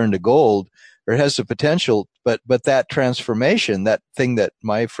is turned to gold. Or it has the potential, but that transformation, that thing that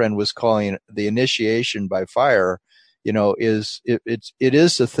my friend was calling the initiation by fire, is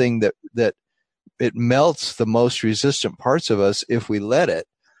the thing that it melts the most resistant parts of us if we let it.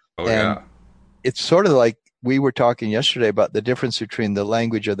 Oh, and it's sort of like we were talking yesterday about the difference between the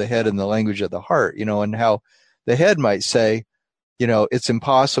language of the head and the language of the heart, and how the head might say, it's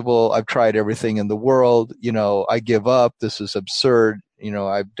impossible. I've tried everything in the world. I give up. This is absurd.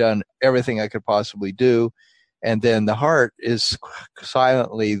 I've done everything I could possibly do. And then the heart is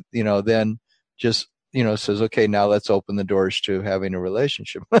silently, then just, says, okay, now let's open the doors to having a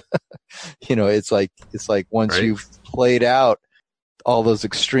relationship. It's like once you've played out all those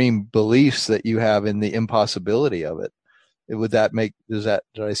extreme beliefs that you have in the impossibility of it, did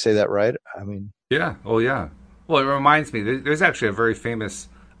I say that right? I mean, yeah. Oh, yeah. Well, it reminds me, there's actually a very famous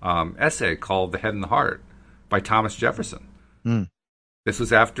essay called The Head and the Heart by Thomas Jefferson. Mm. This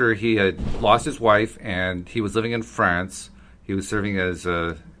was after he had lost his wife and he was living in France. He was serving as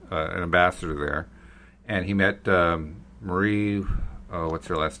an ambassador there. And he met Marie, what's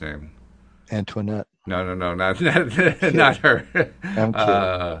her last name? Antoinette. No, not her. I'm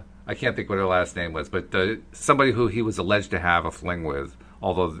kidding. I can't think what her last name was, but somebody who he was alleged to have a fling with,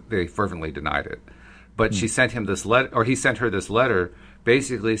 although they fervently denied it. But she sent him this letter, or he sent her this letter,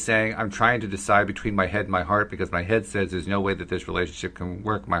 basically saying, I'm trying to decide between my head and my heart because my head says there's no way that this relationship can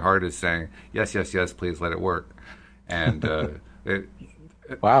work. My heart is saying, yes, yes, yes, please let it work. And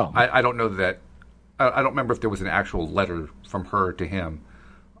wow. I don't know that. I don't remember if there was an actual letter from her to him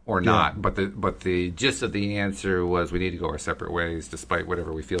or not. Yeah. But the gist of the answer was we need to go our separate ways despite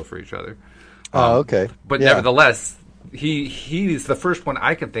whatever we feel for each other. Okay. But nevertheless, he's the first one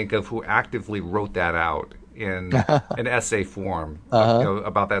I can think of who actively wrote that out in an essay form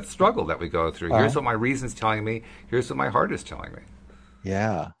about that struggle that we go through. Here's what my reason's telling me. Here's what my heart is telling me.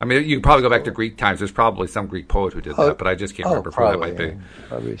 Yeah. I mean, you can probably go back to Greek times. There's probably some Greek poet who did that, but I just can't remember who that might be.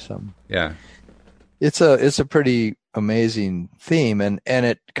 Probably some. Yeah. It's a pretty amazing theme, and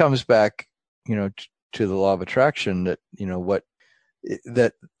it comes back, to the law of attraction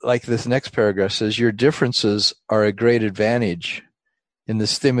that like this next paragraph says, your differences are a great advantage in the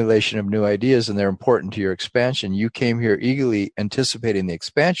stimulation of new ideas, and they're important to your expansion. You came here eagerly anticipating the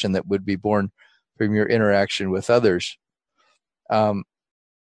expansion that would be born from your interaction with others.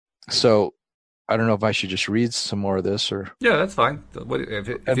 So I don't know if I should just read some more of this, or that's fine. If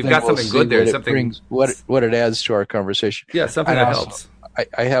you've got something good there, something what it adds to our conversation. Yeah, something that helps.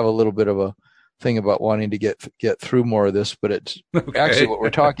 I have a little bit of a thing about wanting to get through more of this, but it's actually what we're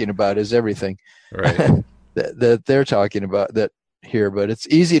talking about is everything right. that they're talking about that here. But it's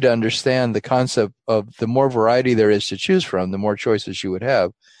easy to understand the concept of the more variety there is to choose from, the more choices you would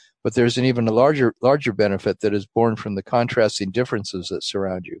have. But there's an even a larger benefit that is born from the contrasting differences that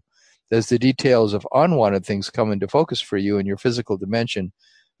surround you. As the details of unwanted things come into focus for you in your physical dimension,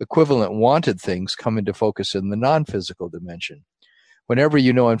 equivalent wanted things come into focus in the non-physical dimension. Whenever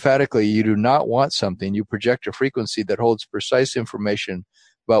you know emphatically you do not want something, you project a frequency that holds precise information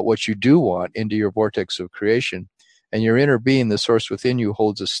about what you do want into your vortex of creation, and your inner being, the source within you,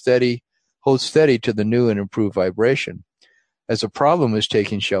 holds steady to the new and improved vibration. As a problem is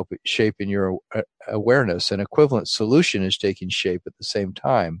taking shape in your awareness, an equivalent solution is taking shape at the same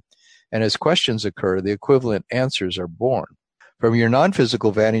time. And as questions occur, the equivalent answers are born. From your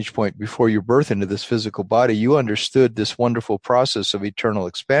non-physical vantage point before your birth into this physical body, you understood this wonderful process of eternal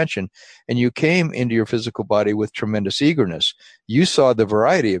expansion, and you came into your physical body with tremendous eagerness. You saw the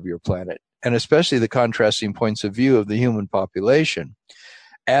variety of your planet, and especially the contrasting points of view of the human population,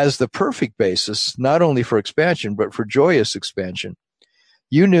 as the perfect basis, not only for expansion, but for joyous expansion.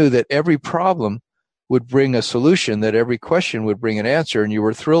 You knew that every problem would bring a solution, that every question would bring an answer, and you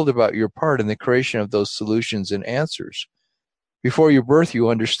were thrilled about your part in the creation of those solutions and answers. Before your birth, you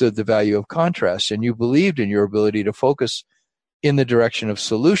understood the value of contrast, and you believed in your ability to focus in the direction of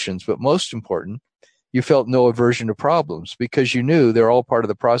solutions. But most important, you felt no aversion to problems because you knew they're all part of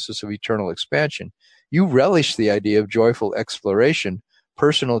the process of eternal expansion. You relished the idea of joyful exploration,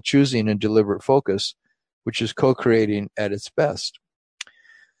 personal choosing, and deliberate focus, which is co-creating at its best.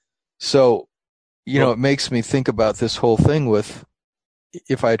 So, it makes me think about this whole thing with,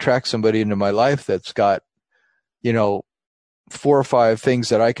 if I attract somebody into my life that's got, 4 or 5 things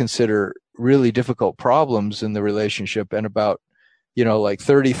that I consider really difficult problems in the relationship, and about, like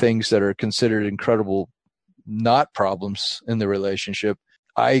 30 things that are considered incredible not problems in the relationship.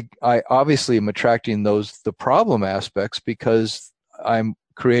 I obviously am attracting the problem aspects because I'm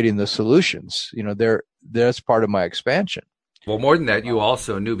creating the solutions. That's part of my expansion. Well, more than that, you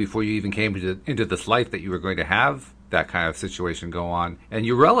also knew before you even came into this life that you were going to have that kind of situation go on, and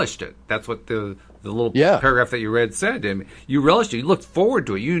you relished it. That's what the little paragraph that you read said. And you relished it. You looked forward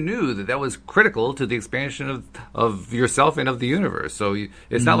to it. You knew that was critical to the expansion of yourself and of the universe. So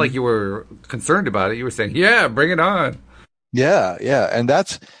it's not like you were concerned about it. You were saying, yeah, bring it on. Yeah. And I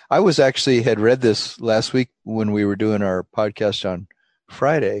had read this last week when we were doing our podcast on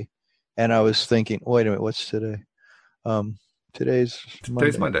Friday, and I was thinking, wait a minute, what's today? Today's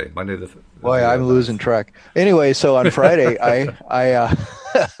Monday. Boy, I'm losing track. Anyway, so on Friday, I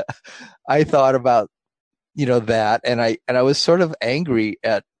thought about, that, and I was sort of angry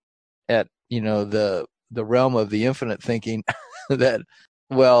at the realm of the infinite, thinking that,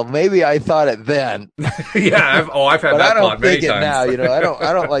 well, maybe I thought it then. Yeah, I've had that thought many times. Now,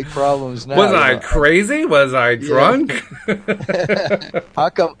 I don't like problems now. Was I crazy? Was I drunk? How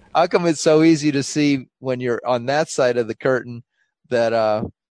come it's so easy to see when you're on that side of the curtain that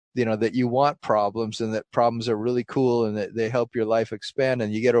that you want problems, and that problems are really cool and that they help your life expand,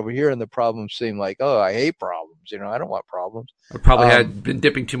 and you get over here and the problems seem like, oh, I hate problems. I don't want problems. I probably had been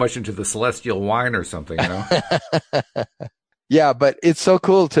dipping too much into the celestial wine or something, Yeah, but it's so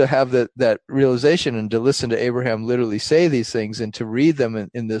cool to have that realization, and to listen to Abraham literally say these things, and to read them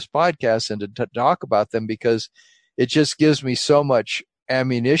in this podcast, and to talk about them, because it just gives me so much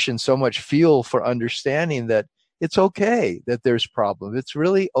ammunition, so much fuel for understanding that it's okay that there's problems. It's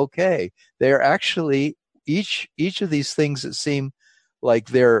really okay. They're actually each of these things that seem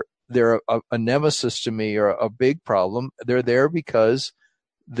like they're a nemesis to me, or a big problem. They're there because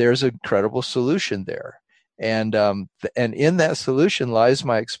there's an incredible solution there. And in that solution lies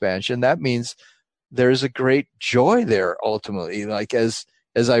my expansion. That means there's a great joy there ultimately. Like as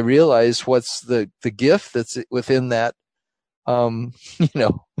I realize what's the gift that's within that, within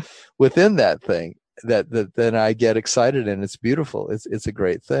that thing, that then I get excited, and it's beautiful. It's a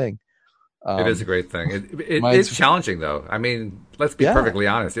great thing. It is a great thing. It's challenging though. I mean, let's be perfectly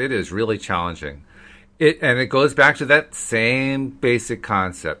honest. It is really challenging. And it goes back to that same basic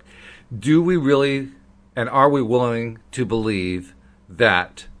concept. Do we really, and are we willing to believe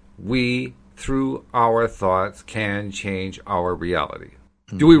that we, through our thoughts, can change our reality?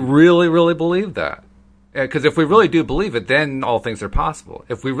 Mm-hmm. Do we really, really believe that? Because if we really do believe it, then all things are possible.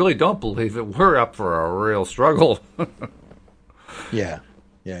 If we really don't believe it, we're up for a real struggle. Yeah,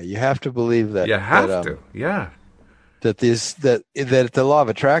 you have to believe that. You have to, yeah. That the law of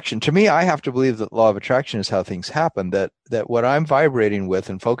attraction, to me, I have to believe that the law of attraction is how things happen, that what I'm vibrating with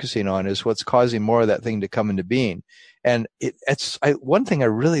and focusing on is what's causing more of that thing to come into being. And one thing I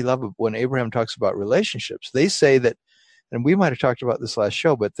really love when Abraham talks about relationships, they say that, and we might have talked about this last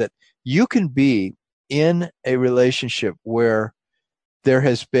show, but that you can be in a relationship where there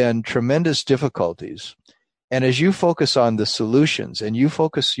has been tremendous difficulties, and as you focus on the solutions, and you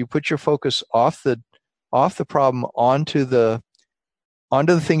put your focus off the problem onto the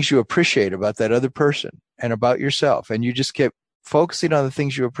things you appreciate about that other person and about yourself, and you just keep focusing on the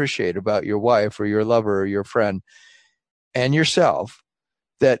things you appreciate about your wife or your lover or your friend and yourself,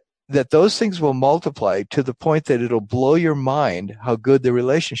 that those things will multiply to the point that it'll blow your mind how good the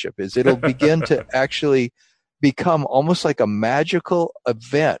relationship is. It'll begin to actually become almost like a magical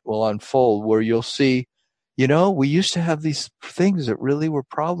event will unfold, where you'll see, we used to have these things that really were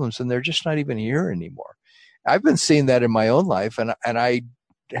problems, and they're just not even here anymore. I've been seeing that in my own life, and I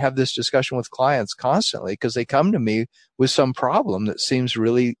have this discussion with clients constantly because they come to me with some problem that seems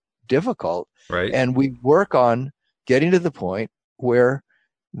really difficult. Right. And we work on getting to the point where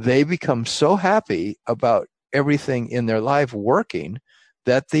they become so happy about everything in their life working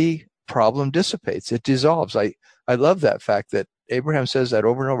that the problem dissipates. It dissolves. I love that fact that Abraham says that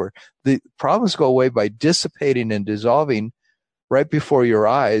over and over. The problems go away by dissipating and dissolving right before your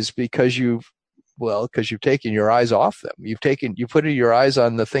eyes because you've taken your eyes off them. You put your eyes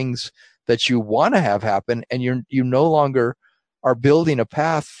on the things that you want to have happen, and you no longer are building a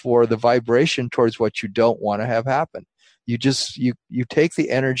path for the vibration towards what you don't want to have happen. You just you take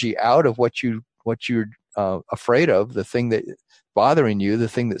the energy out of what you're afraid of, the thing that bothering you, the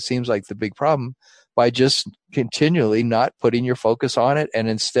thing that seems like the big problem, by just continually not putting your focus on it, and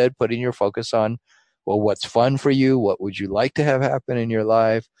instead putting your focus on, well, what's fun for you? What would you like to have happen in your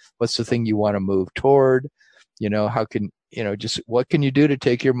life? What's the thing you want to move toward? How can, just what can you do to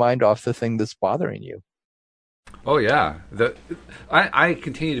take your mind off the thing that's bothering you? Oh, yeah. I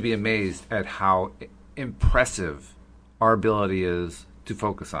continue to be amazed at how impressive our ability is to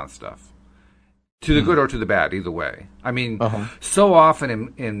focus on stuff, to the good or to the bad, either way. I mean, so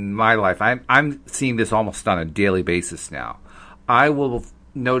often in my life, I'm seeing this almost on a daily basis now. I will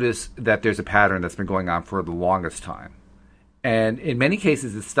notice that there's a pattern that's been going on for the longest time. And in many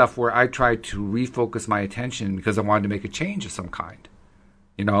cases, it's stuff where I try to refocus my attention because I wanted to make a change of some kind,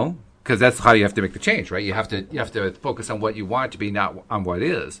 because that's how you have to make the change, right? You have to focus on what you want to be, not on what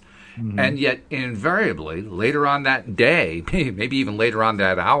is. Mm-hmm. And yet, invariably, later on that day, maybe even later on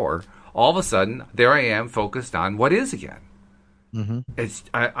that hour, all of a sudden, there I am focused on what is again. Mm-hmm.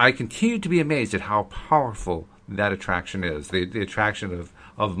 I continue to be amazed at how powerful that attraction is, the attraction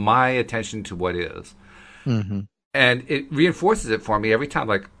of my attention to what is. Mm-hmm. And it reinforces it for me every time,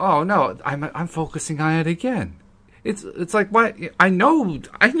 like, oh, no, I'm focusing on it again. It's like, what? I know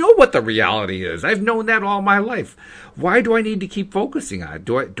what the reality is. I've known that all my life. Why do I need to keep focusing on it?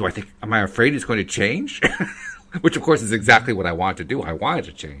 Do I think, am I afraid it's going to change? Which, of course, is exactly what I want to do. I want it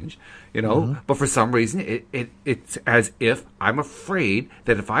to change, Mm-hmm. But for some reason, it's as if I'm afraid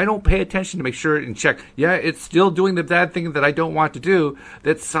that if I don't pay attention to make sure and check, it's still doing the bad thing that I don't want to do,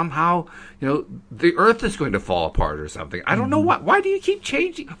 that somehow, the earth is going to fall apart or something. I don't know what. Why do you keep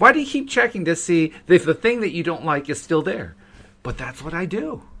changing? Why do you keep checking to see if the thing that you don't like is still there? But that's what I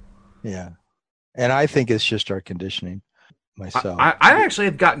do. Yeah. And I think it's just our conditioning. Myself. I actually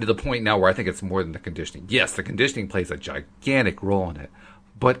have gotten to the point now where I think it's more than the conditioning. Yes, the conditioning plays a gigantic role in it,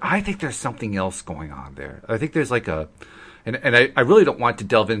 but I think there's something else going on there. I think there's like and I really don't want to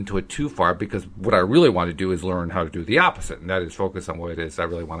delve into it too far, because what I really want to do is learn how to do the opposite, and that is focus on what it is I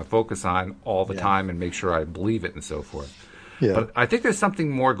really want to focus on all the time and make sure I believe it and so forth. Yeah. But I think there's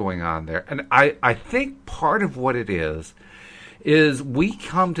something more going on there, and I think part of what it is we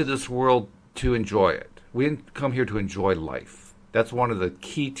come to this world to enjoy it. We didn't come here to enjoy life. That's one of the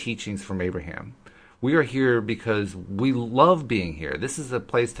key teachings from Abraham. We are here because we love being here. This is a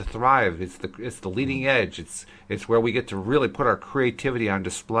place to thrive. It's the leading edge. It's where we get to really put our creativity on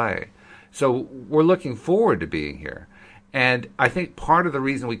display. So we're looking forward to being here. And I think part of the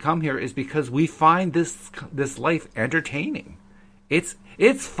reason we come here is because we find this life entertaining. It's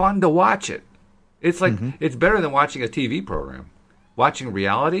fun to watch it. It's like it's better than watching a TV program. Watching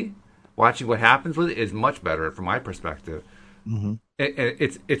reality, watching what happens with it is much better from my perspective. Mm-hmm.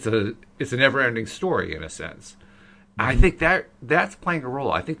 It's a never-ending story in a sense. Mm-hmm. I think that's playing a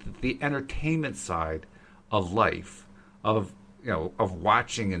role. I think that the entertainment side of life, of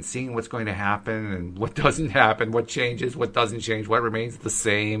watching and seeing what's going to happen and what doesn't happen, what changes, what doesn't change, what remains the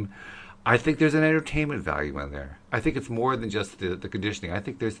same. I think there's an entertainment value in there. I think it's more than just the conditioning. I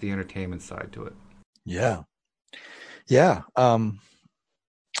think there's the entertainment side to it. Yeah.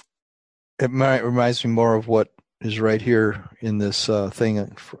 It reminds me more of what is right here in this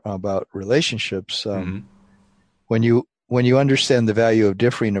thing about relationships. When you understand the value of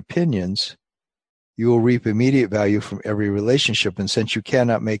differing opinions, you will reap immediate value from every relationship. And since you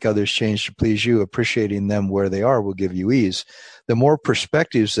cannot make others change to please you, appreciating them where they are will give you ease. The more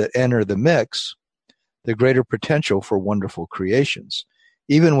perspectives that enter the mix, the greater potential for wonderful creations.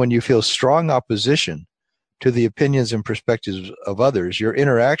 Even when you feel strong opposition to the opinions and perspectives of others, your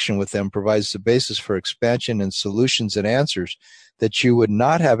interaction with them provides the basis for expansion and solutions and answers that you would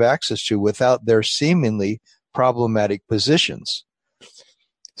not have access to without their seemingly problematic positions.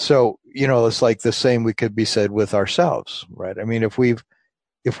 So, it's like the same we could be said with ourselves, right? I mean, if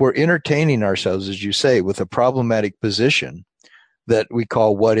we're entertaining ourselves, as you say, with a problematic position that we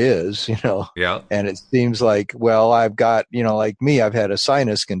call what is, and it seems like, well, I've got, like me, I've had a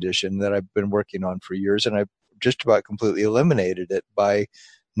sinus condition that I've been working on for years, and I've just about completely eliminated it by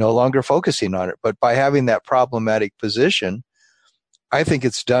no longer focusing on it. But by having that problematic position, I think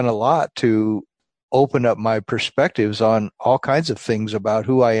it's done a lot to open up my perspectives on all kinds of things about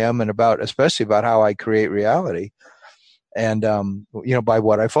who I am and especially about how I create reality. And, by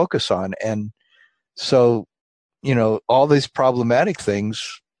what I focus on. And so, all these problematic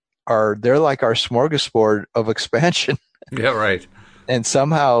things they're like our smorgasbord of expansion. Yeah, right. And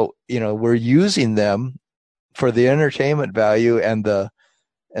somehow, we're using them for the entertainment value and the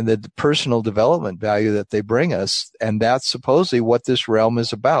personal development value that they bring us. And that's supposedly what this realm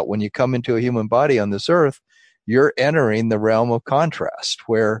is about. When you come into a human body on this earth, you're entering the realm of contrast,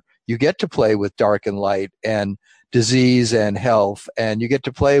 where you get to play with dark and light and disease and health, and you get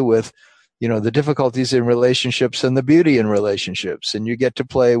to play with, the difficulties in relationships and the beauty in relationships, and you get to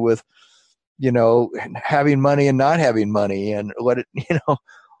play with, having money and not having money, and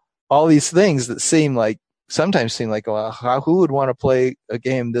all these things that sometimes seem like, well, who would want to play a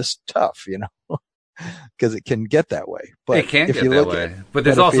game this tough, because it can get that way. But it can get that way. But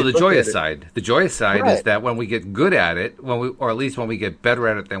there's also the joyous side. The joyous side is that when we get good at it, or at least when we get better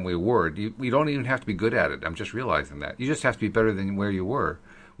at it than we were, we don't even have to be good at it. I'm just realizing that. You just have to be better than where you were.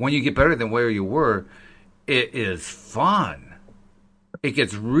 When you get better than where you were, it is fun. It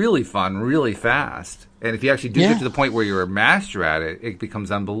gets really fun really fast. And if you actually do get to the point where you're a master at it, it becomes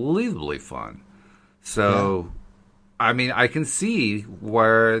unbelievably fun. So, I mean, I can see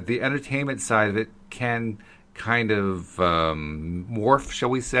where the entertainment side of it can kind of morph, shall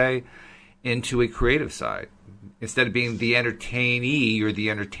we say, into a creative side. Instead of being the entertainee, you're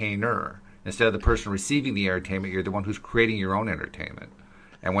the entertainer. Instead of the person receiving the entertainment, you're the one who's creating your own entertainment.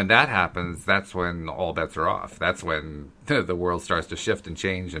 And when that happens, that's when all bets are off. That's when the world starts to shift and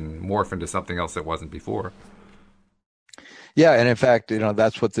change and morph into something else that wasn't before. Yeah, and in fact,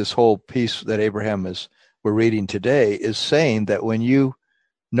 that's what this whole piece that we're reading today is saying, that when you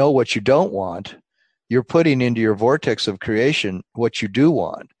know what you don't want, you're putting into your vortex of creation what you do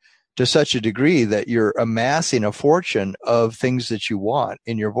want, to such a degree that you're amassing a fortune of things that you want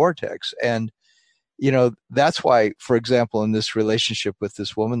in your vortex. And, that's why, for example, in this relationship with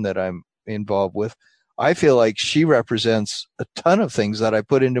this woman that I'm involved with, I feel like she represents a ton of things that I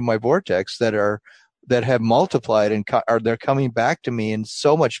put into my vortex that have multiplied and they're coming back to me in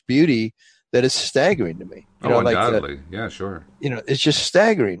so much beauty that is staggering to me. Undoubtedly. Yeah, sure. It's just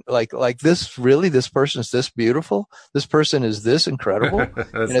staggering. Like this, really, this person is this beautiful. This person is this incredible. And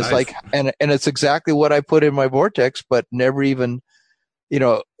it's nice. And it's exactly what I put in my vortex, but never even,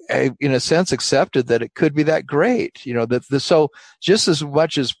 in a sense accepted that it could be that great. So just as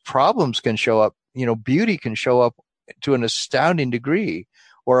much as problems can show up, beauty can show up to an astounding degree,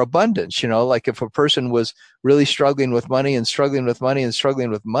 or abundance. Like if a person was really struggling with money and struggling with money and struggling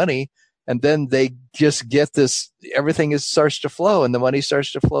with money, and then they just get this, everything starts to flow and the money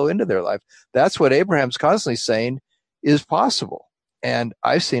starts to flow into their life. That's what Abraham's constantly saying is possible. And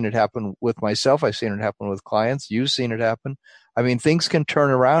I've seen it happen with myself. I've seen it happen with clients. You've seen it happen. I mean, things can turn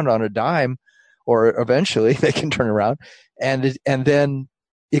around on a dime, or eventually they can turn around, and then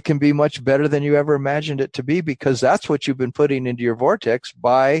it can be much better than you ever imagined it to be, because that's what you've been putting into your vortex.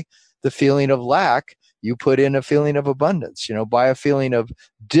 By the feeling of lack, you put in a feeling of abundance. By a feeling of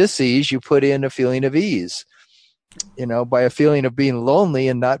dis-ease, you put in a feeling of ease. By a feeling of being lonely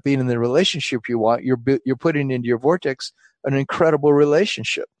and not being in the relationship you want, you're putting into your vortex an incredible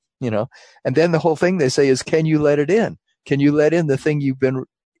relationship. And then the whole thing they say is, can you let it in? Can you let in the thing you've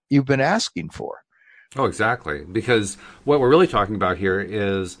been asking for? Oh, exactly. Because what we're really talking about here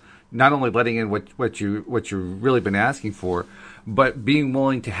is not only letting in what you've really been asking for, but being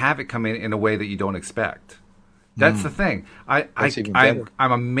willing to have it come in a way that you don't expect. That's the thing. I'm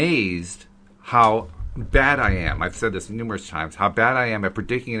amazed how bad I am. I've said this numerous times, how bad I am at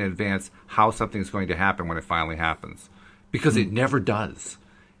predicting in advance how something's going to happen when it finally happens. Because it never does.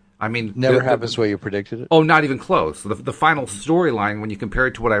 I mean, never happens the way you predicted it. Oh, not even close. The final storyline, when you compare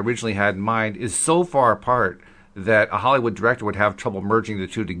it to what I originally had in mind, is so far apart that a Hollywood director would have trouble merging the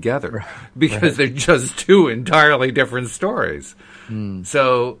two together, because they're just two entirely different stories.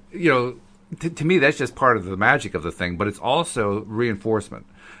 So, to me, that's just part of the magic of the thing. But it's also reinforcement.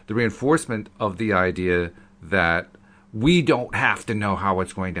 The reinforcement of the idea that we don't have to know how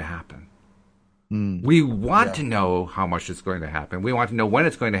it's going to happen. We want to know how much it's going to happen. We want to know when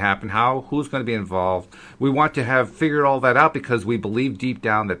it's going to happen, who's going to be involved. We want to have figured all that out, because we believe deep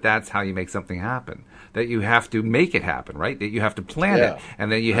down that that's how you make something happen. That you have to make it happen, right? That you have to plan it, and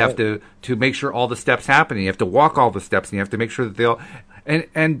then you have to make sure all the steps happen. And you have to walk all the steps, and you have to make sure that they'll.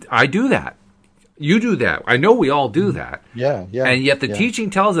 And I do that. You do that. I know we all do that. Yeah. And yet the teaching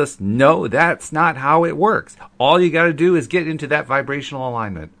tells us, no, that's not how it works. All you got to do is get into that vibrational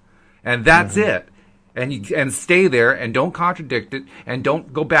alignment. And that's it. And stay there, and don't contradict it, and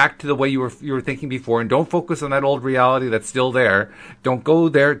don't go back to the way you were thinking before, and don't focus on that old reality that's still there. Don't go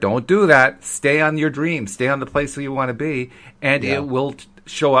there. Don't do that. Stay on your dream. Stay on the place where you want to be, and it will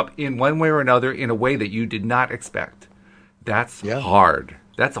show up in one way or another in a way that you did not expect. That's hard.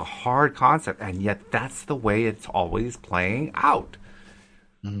 That's a hard concept, and yet that's the way it's always playing out.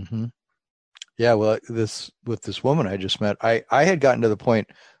 Mm-hmm. Yeah, well, with this woman I just met, I had gotten to the point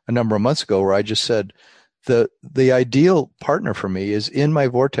a number of months ago where I just said the ideal partner for me is in my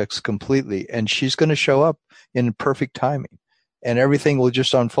vortex completely, and she's going to show up in perfect timing, and everything will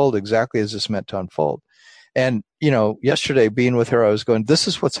just unfold exactly as it's meant to unfold. And, yesterday being with her, I was going, this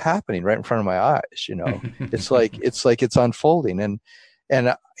is what's happening right in front of my eyes. It's like it's unfolding.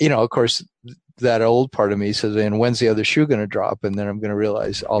 And of course, that old part of me says, and when's the other shoe going to drop? And then I'm going to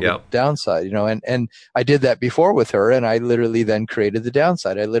realize all the downside, and I did that before with her, and I literally then created the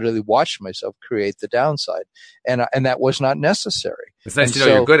downside. I literally watched myself create the downside, and that was not necessary. It's nice to know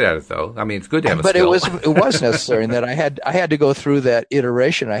you're good at it, though. I mean, it's good to have a skill. But it was necessary, and that I had to go through that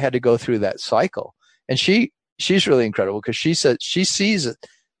iteration. I had to go through that cycle. And she's really incredible, because she said she sees it.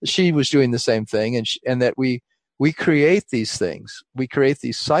 She was doing the same thing, and that we create these things. We create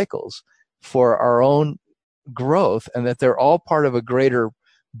these cycles for our own growth, and that they're all part of a greater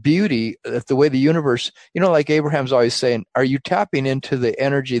beauty. That the way the universe, like Abraham's always saying, are you tapping into the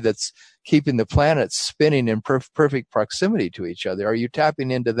energy that's keeping the planets spinning in perfect proximity to each other? Are you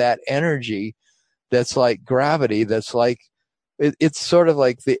tapping into that energy that's like gravity, that's like, it's sort of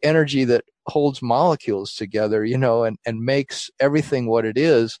like the energy that holds molecules together, and makes everything what it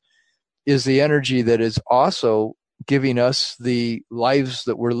is the energy that is also giving us the lives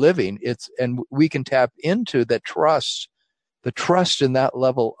that we're living. And we can tap into the trust in that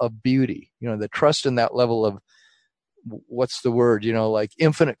level of beauty, the trust in that level of, what's the word, like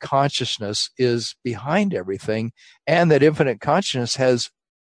infinite consciousness is behind everything, and that infinite consciousness has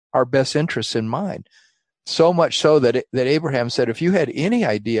our best interests in mind. So much so that Abraham said, if you had any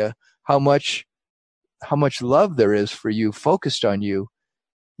idea how much love there is for you focused on you,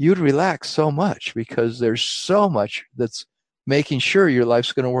 you'd relax so much, because there's so much that's making sure your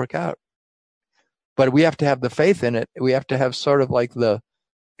life's going to work out. But we have to have the faith in it. We have to have sort of like the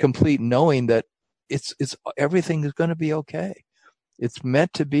complete knowing that it's everything is going to be okay. It's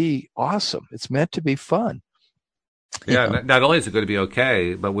meant to be awesome. It's meant to be fun. Yeah, not only is it going to be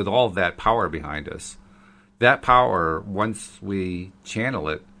okay, but with all of that power behind us, that power, once we channel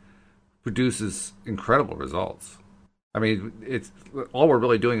it, produces incredible results. I mean, it's all we're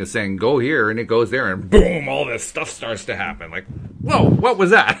really doing is saying, go here, and it goes there, and boom, all this stuff starts to happen. Like, whoa, what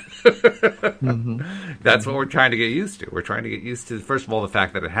was that? That's what we're trying to get used to. We're trying to get used to, first of all, the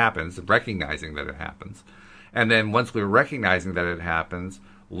fact that it happens, recognizing that it happens. And then once we're recognizing that it happens,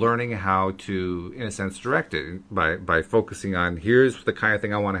 learning how to, in a sense, direct it by focusing on, here's the kind of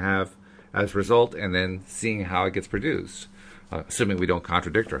thing I want to have as a result, and then seeing how it gets produced. Assuming we don't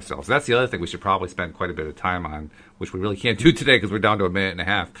contradict ourselves. That's the other thing we should probably spend quite a bit of time on, which we really can't do today because we're down to a minute and a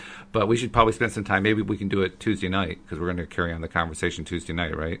half. But we should probably spend some time. Maybe we can do it Tuesday night, because we're going to carry on the conversation Tuesday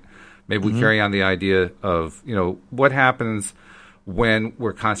night, right? Maybe we carry on the idea of, what happens when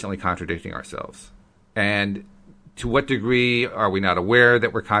we're constantly contradicting ourselves. And to what degree are we not aware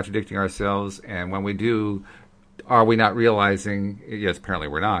that we're contradicting ourselves? And when we do, are we not realizing, yes, apparently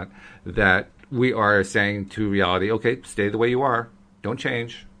we're not, that we are saying to reality, okay, stay the way you are. Don't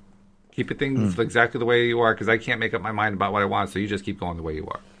change. Keep it things exactly the way you are, because I can't make up my mind about what I want, so you just keep going the way you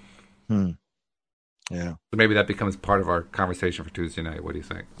are. Yeah. So maybe that becomes part of our conversation for Tuesday night. What do you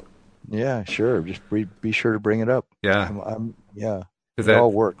think? Yeah, sure. Just be sure to bring it up. Yeah. Yeah. It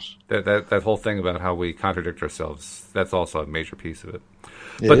all works. That whole thing about how we contradict ourselves, that's also a major piece of it.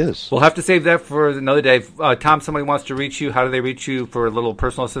 It is. We'll have to save that for another day. Tom, somebody wants to reach you. How do they reach you for a little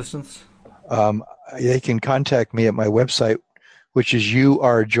personal assistance? They can contact me at my website, which is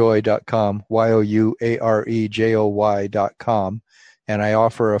youarejoy.com, youarejoy.com. And I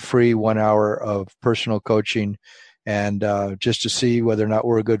offer a free 1 hour of personal coaching, and just to see whether or not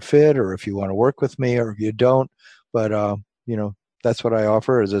we're a good fit, or if you want to work with me, or if you don't. But, that's what I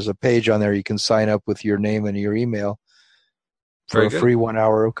offer. Is there's a page on there you can sign up with your name and your email for a free 1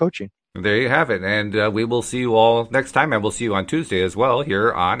 hour of coaching. There you have it. And we will see you all next time, and we'll see you on Tuesday as well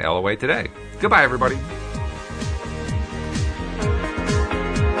here on LOA Today. Goodbye, everybody.